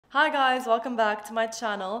Hi guys, welcome back to my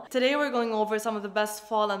channel. Today we're going over some of the best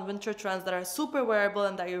fall and winter trends that are super wearable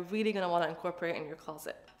and that you're really going to want to incorporate in your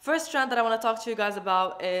closet. First trend that I want to talk to you guys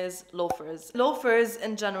about is loafers. Loafers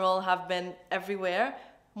in general have been everywhere.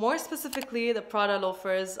 More specifically, the Prada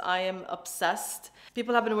loafers, I am obsessed.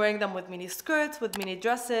 People have been wearing them with mini skirts, with mini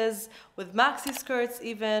dresses, with maxi skirts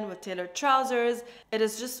even, with tailored trousers. It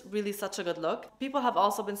is just really such a good look. People have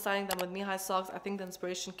also been styling them with knee-high socks. I think the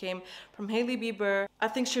inspiration came from Hailey Bieber. I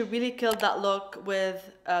think she really killed that look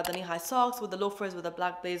with the knee-high socks, with the loafers, with the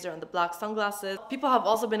black blazer and the black sunglasses. People have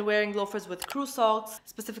also been wearing loafers with crew socks,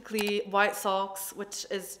 specifically white socks, which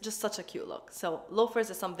is just such a cute look. So loafers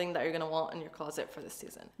is something that you're gonna want in your closet for this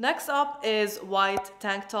season. Next up is white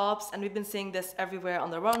tank tops, and we've been seeing this everywhere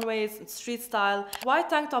on the runways and street style. White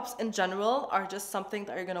tank tops in general are just something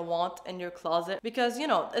that you're gonna want in your closet because, you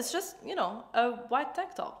know, it's just, you know, a white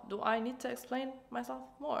tank top. Do I need to explain myself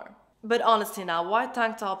more? But honestly now, white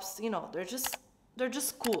tank tops, you know, they're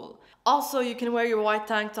just cool. Also, you can wear your white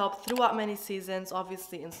tank top throughout many seasons,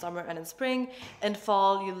 obviously in summer and in spring. In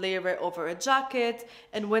fall, you layer it over a jacket.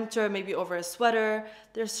 In winter, maybe over a sweater.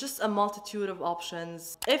 There's just a multitude of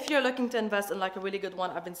options. If you're looking to invest in like a really good one,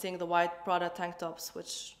 I've been seeing the white Prada tank tops,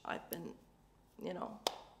 which I've been, you know,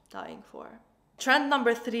 dying for. Trend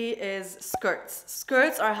number 3 is skirts.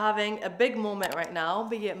 Skirts are having a big moment right now,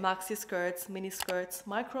 be it maxi skirts, mini skirts,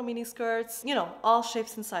 micro mini skirts, you know, all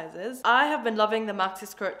shapes and sizes. I have been loving the maxi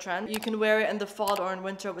skirt trend. You can wear it in the fall or in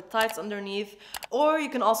winter with tights underneath, or you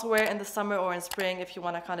can also wear it in the summer or in spring if you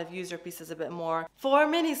want to kind of use your pieces a bit more. For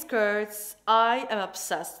mini skirts, I am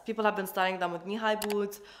obsessed. People have been styling them with knee-high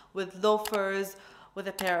boots, with loafers, with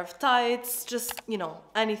a pair of tights, just, you know,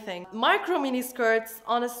 anything. Micro mini skirts,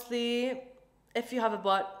 honestly, if you have a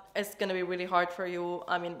butt, it's gonna be really hard for you.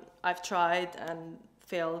 I mean, I've tried and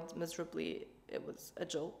failed miserably. It was a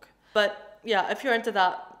joke. But yeah, if you're into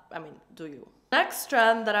that, I mean, do you. Next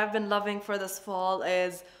trend that I've been loving for this fall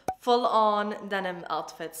is full-on denim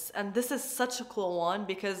outfits. And this is such a cool one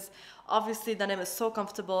because obviously denim is so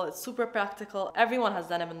comfortable, it's super practical. Everyone has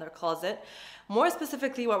denim in their closet. More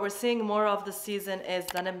specifically, what we're seeing more of this season is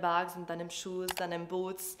denim bags and denim shoes, denim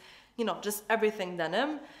boots, you know, just everything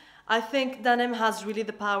denim. I think denim has really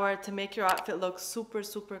the power to make your outfit look super,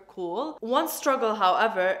 super cool. One struggle,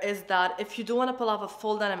 however, is that if you do want to pull off a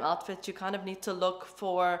full denim outfit, you kind of need to look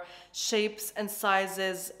for shapes and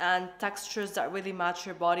sizes and textures that really match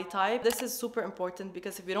your body type. This is super important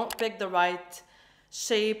because if you don't pick the right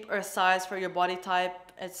shape or size for your body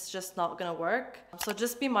type, it's just not gonna work. So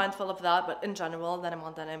just be mindful of that, but in general, denim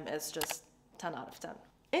on denim is just 10 out of 10.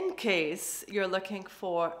 In case you're looking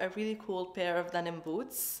for a really cool pair of denim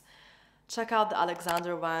boots, check out the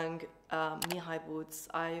Alexander Wang knee-high boots.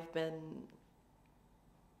 I've been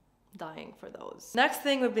dying for those. Next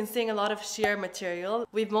thing, we've been seeing a lot of sheer material.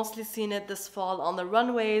 We've mostly seen it this fall on the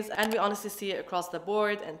runways, and we honestly see it across the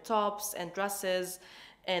board in tops and dresses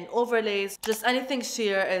and overlays. Just anything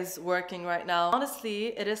sheer is working right now.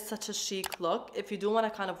 Honestly, it is such a chic look. If you do want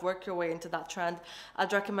to kind of work your way into that trend,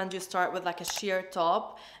 I'd recommend you start with like a sheer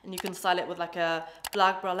top, and you can style it with like a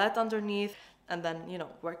black bralette underneath, and then, you know,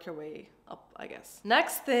 work your way up, I guess.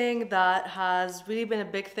 Next thing that has really been a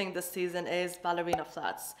big thing this season is ballerina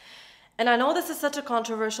flats. And I know this is such a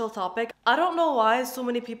controversial topic. I don't know why so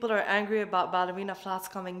many people are angry about ballerina flats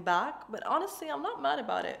coming back, but honestly, I'm not mad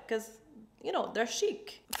about it because, you know, they're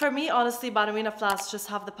chic. For me, honestly, ballerina flats just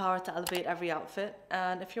have the power to elevate every outfit.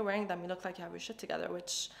 And if you're wearing them, you look like you have your shit together,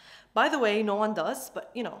 which, by the way, no one does,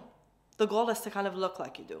 but, you know, the goal is to kind of look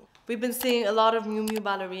like you do. We've been seeing a lot of Miu Miu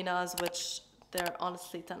ballerinas, which they're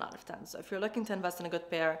honestly 10 out of 10. So if you're looking to invest in a good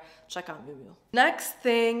pair, check out Miu Miu. Next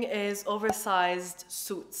thing is oversized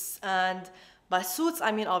suits. And by suits,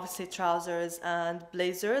 I mean obviously trousers and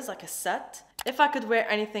blazers, like a set. If I could wear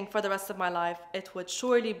anything for the rest of my life, it would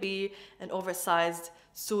surely be an oversized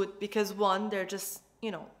suit because one, they're just,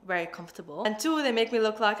 you know, very comfortable. And two, they make me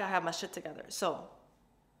look like I have my shit together. So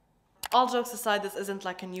all jokes aside, this isn't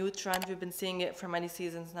like a new trend. We've been seeing it for many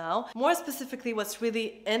seasons now. More specifically, what's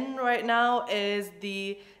really in right now is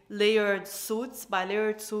the layered suits. By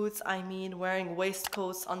layered suits, I mean wearing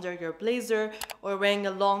waistcoats under your blazer or wearing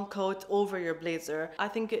a long coat over your blazer. I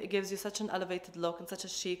think it gives you such an elevated look and such a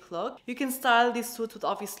chic look. You can style these suits with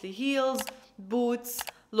obviously heels, boots,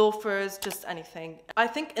 loafers, just anything. I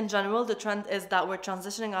think in general, the trend is that we're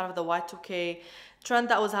transitioning out of the Y2K trend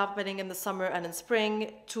that was happening in the summer and in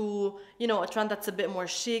spring to, you know, a trend that's a bit more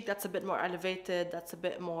chic, that's a bit more elevated, that's a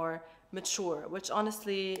bit more mature, which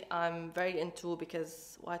honestly I'm very into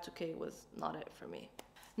because Y2K was not it for me.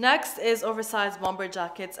 Next is oversized bomber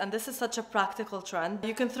jackets, and this is such a practical trend.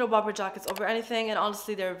 You can throw bomber jackets over anything, and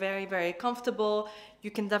honestly they're very, very comfortable.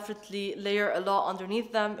 You can definitely layer a lot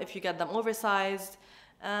underneath them if you get them oversized.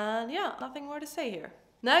 And yeah, nothing more to say here.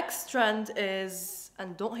 Next trend is,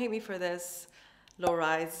 and don't hate me for this,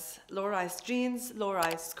 low-rise. Low-rise jeans,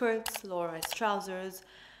 low-rise skirts, low-rise trousers,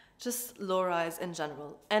 just low-rise in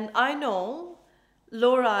general. And I know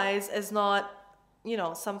low-rise is not, you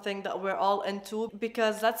know, something that we're all into,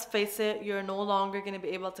 because let's face it, you're no longer going to be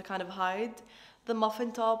able to kind of hide the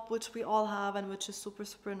muffin top, which we all have and which is super,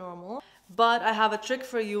 super normal. But I have a trick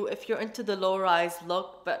for you if you're into the low-rise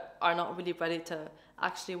look but are not really ready to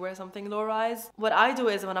actually wear something low-rise. What I do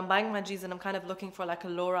is when I'm buying my jeans and I'm kind of looking for like a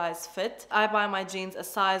low-rise fit, I buy my jeans a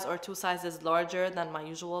size or 2 sizes larger than my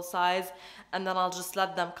usual size, and then I'll just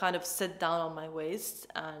let them kind of sit down on my waist,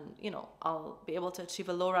 and you know, I'll be able to achieve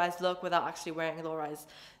a low-rise look without actually wearing low-rise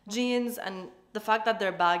jeans. And the fact that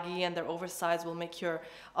they're baggy and they're oversized will make your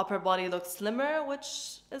upper body look slimmer,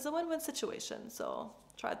 which is a win-win situation, so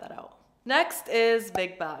try that out. Next is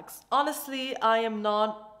big bags. Honestly, I am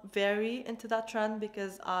not very into that trend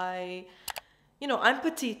because I'm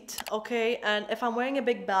petite, okay? And if I'm wearing a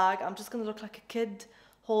big bag, I'm just gonna look like a kid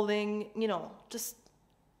holding, you know, just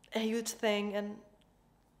a huge thing, and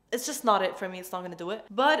it's just not it for me. It's not gonna do it.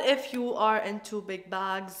 But if you are into big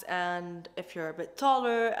bags and if you're a bit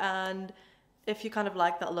taller and if you kind of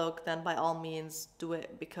like that look, then by all means do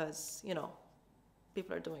it, because, you know,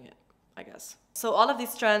 people are doing it, I guess. So all of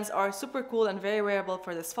these trends are super cool and very wearable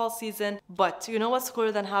for this fall season. But you know what's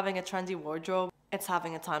cooler than having a trendy wardrobe? It's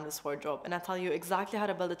having a timeless wardrobe. And I'll tell you exactly how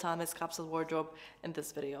to build a timeless capsule wardrobe in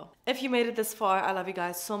this video. If you made it this far, I love you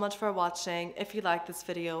guys so much for watching. If you like this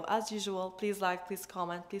video, as usual, please like, please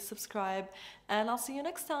comment, please subscribe, and I'll see you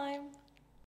next time.